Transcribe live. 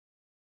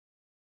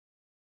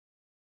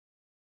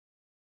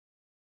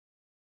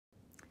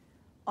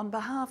On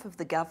behalf of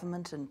the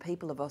Government and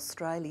people of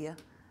Australia,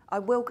 I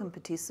welcome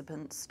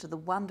participants to the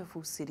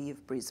wonderful city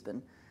of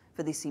Brisbane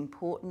for this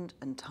important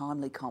and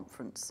timely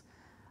conference.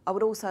 I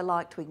would also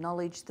like to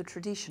acknowledge the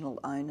traditional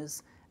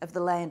owners of the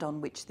land on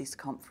which this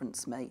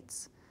conference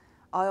meets.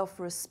 I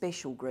offer a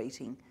special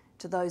greeting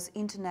to those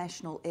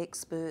international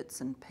experts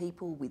and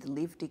people with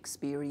lived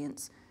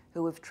experience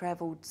who have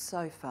travelled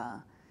so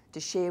far to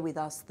share with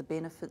us the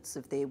benefits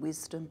of their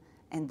wisdom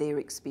and their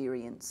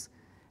experience.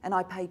 And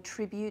I pay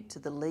tribute to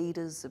the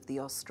leaders of the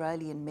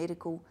Australian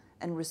medical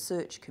and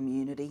research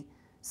community,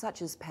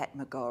 such as Pat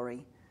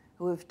McGorry,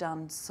 who have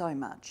done so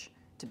much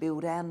to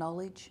build our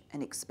knowledge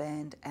and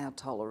expand our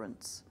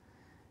tolerance.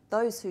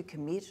 Those who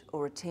commit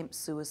or attempt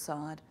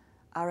suicide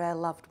are our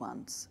loved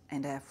ones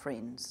and our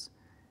friends.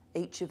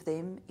 Each of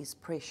them is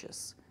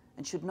precious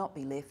and should not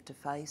be left to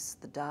face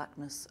the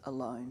darkness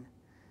alone.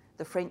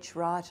 The French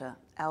writer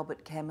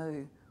Albert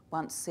Camus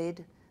once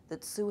said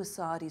that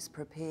suicide is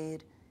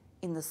prepared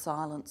in the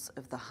silence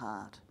of the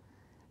heart,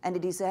 and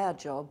it is our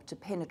job to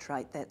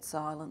penetrate that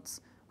silence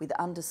with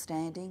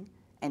understanding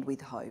and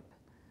with hope.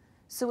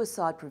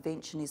 Suicide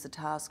prevention is a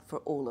task for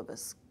all of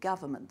us,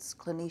 governments,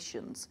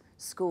 clinicians,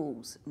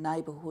 schools,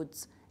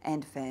 neighbourhoods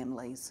and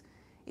families.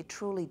 It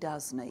truly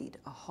does need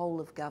a whole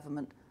of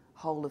government,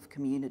 whole of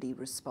community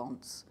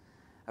response,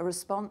 a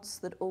response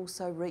that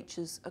also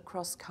reaches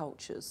across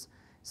cultures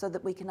so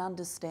that we can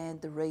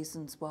understand the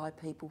reasons why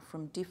people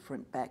from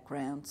different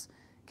backgrounds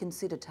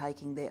consider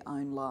taking their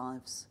own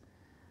lives.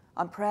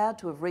 I'm proud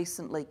to have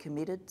recently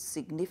committed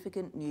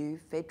significant new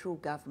federal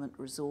government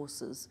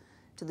resources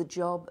to the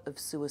job of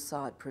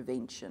suicide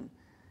prevention,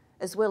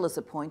 as well as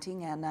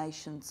appointing our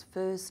nation's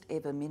first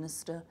ever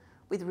minister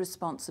with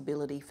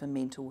responsibility for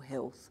mental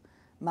health,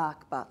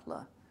 Mark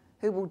Butler,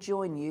 who will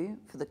join you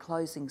for the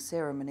closing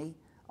ceremony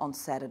on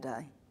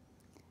Saturday.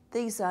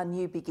 These are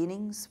new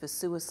beginnings for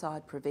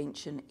suicide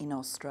prevention in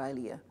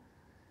Australia.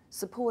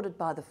 Supported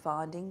by the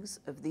findings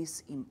of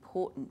this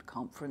important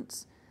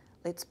conference,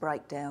 let's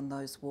break down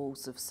those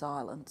walls of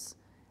silence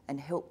and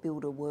help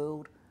build a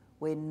world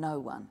where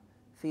no one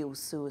feels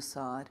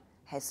suicide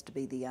has to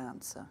be the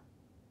answer.